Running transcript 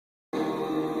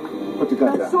Put the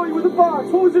gun down. I saw you with the box.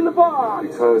 What was in the box?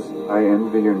 Because I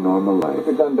envy your normal life. Put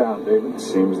the gun down, David. It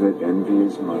seems that envy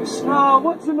is my sin. Oh,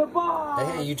 what's in the box?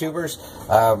 Hey, YouTubers.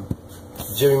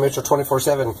 Jimmy Mitchell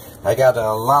 24/7. I got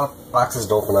a lot of boxes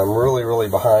to open. I'm really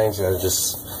behind. It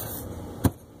just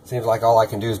seems like all I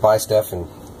can do is buy stuff and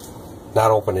not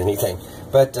open anything.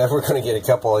 But we're going to get a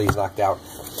couple of these knocked out.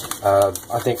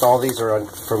 I think all these are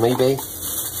from eBay.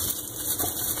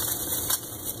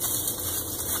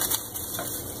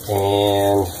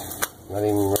 And not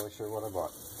even really sure what I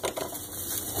bought.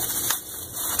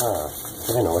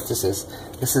 I don't know what this is.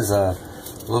 This is a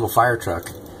little fire truck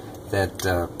that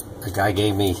a guy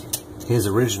gave me, his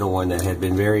original one that had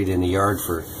been buried in the yard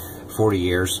for 40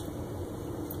 years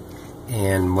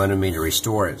and wanted me to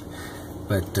restore it.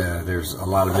 But there's a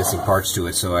lot of missing parts to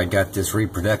it, so I got this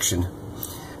reproduction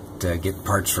to get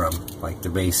parts from. Like the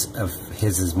base of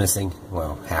his is missing,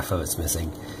 well, half of it's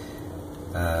missing.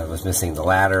 Was missing the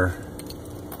ladder,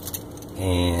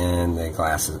 and the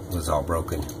glass was all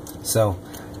broken. So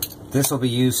this will be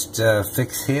used to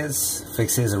fix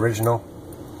his original.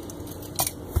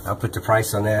 I'll put the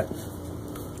price on that.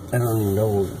 I don't even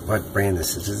know what brand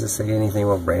this is. Does it say anything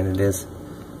what brand it is?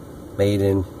 Made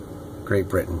in Great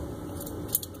Britain.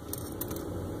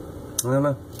 I don't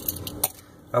know.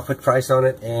 I'll put the price on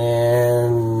it,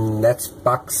 and that's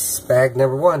bag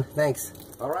number 1. Thanks.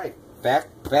 All right.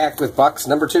 Back with box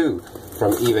number 2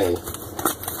 from eBay.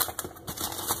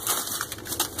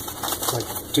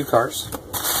 Like 2 cars.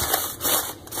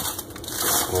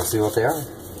 We'll see what they are.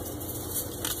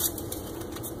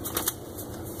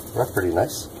 That's pretty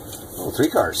nice. Oh, 3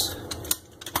 cars.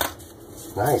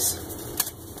 Nice.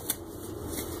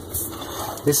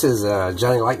 This is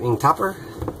Johnny Lightning Topper.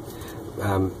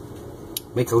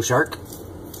 Mako Shark.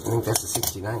 I think that's a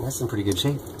 69. That's in pretty good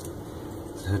shape.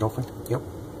 Is the hood open? Yep.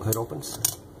 Hood opens.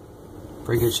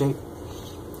 Pretty good shape.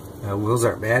 Wheels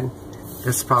aren't bad.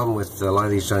 That's the problem with a lot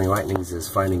of these Johnny Lightnings is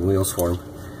finding wheels for them.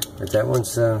 But that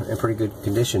one's in pretty good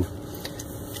condition.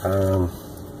 I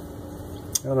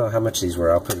don't know how much these were.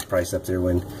 I'll put the price up there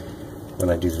when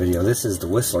I do the video. This is the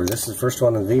Whistler. This is the first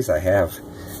one of these I have.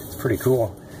 It's pretty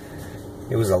cool.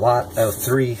 It was a lot of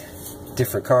 3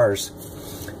 different cars.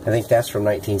 I think that's from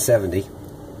 1970.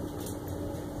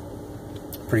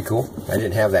 Pretty cool. I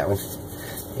didn't have that one.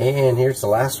 And here's the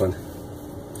last one.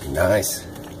 Nice.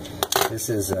 This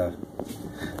is a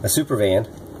super van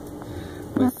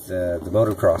with the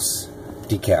motocross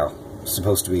decal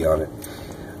supposed to be on it.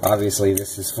 Obviously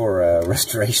this is for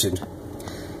restoration.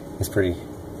 It's pretty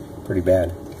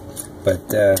bad.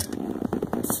 But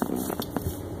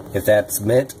if that's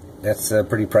mint, that's a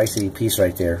pretty pricey piece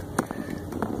right there.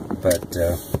 But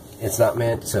it's not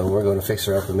mint, so we're going to fix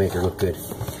her up and make her look good.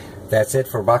 That's it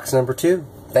for box number 2.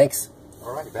 Thanks.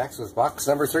 Alright, back with box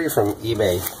number 3 from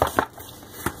eBay.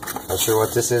 Not sure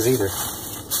what this is either.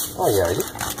 Oh yeah, I do.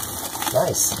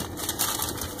 Nice.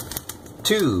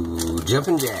 2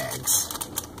 Jumpin' Jags.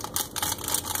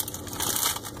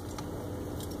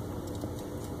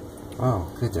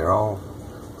 Oh, good. They're all,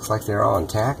 looks like they're all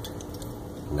intact.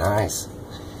 Nice.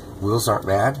 Wheels aren't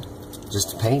bad.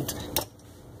 Just paint.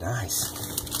 Nice.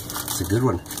 It's a good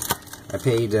one. I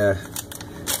paid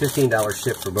 $15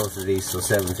 ship for both of these, so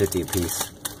 $7.50 a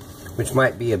piece, which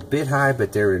might be a bit high,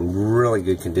 but they're in really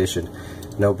good condition.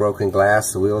 No broken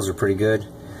glass. The wheels are pretty good.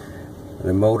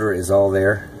 The motor is all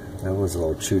there. That was a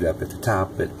little chewed up at the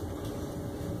top, but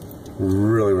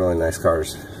really nice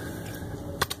cars.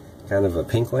 Kind of a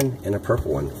pink one and a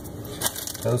purple one.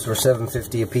 Those were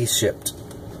 $7.50 a piece shipped.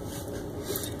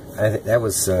 I think that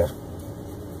was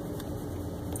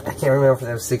I can't remember if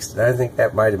that was 60. I think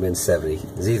that might have been 70.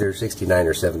 It's either 69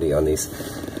 or 70 on these.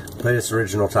 But it's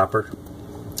original topper.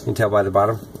 You can tell by the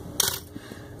bottom.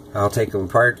 I'll take them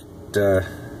apart,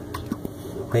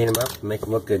 paint them up, and make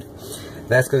them look good.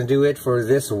 That's going to do it for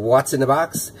this What's in the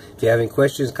Box. If you have any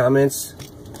questions, comments,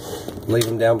 leave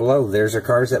them down below. There's our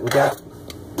cars that we got.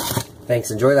 Thanks.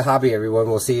 Enjoy the hobby, everyone.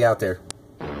 We'll see you out there.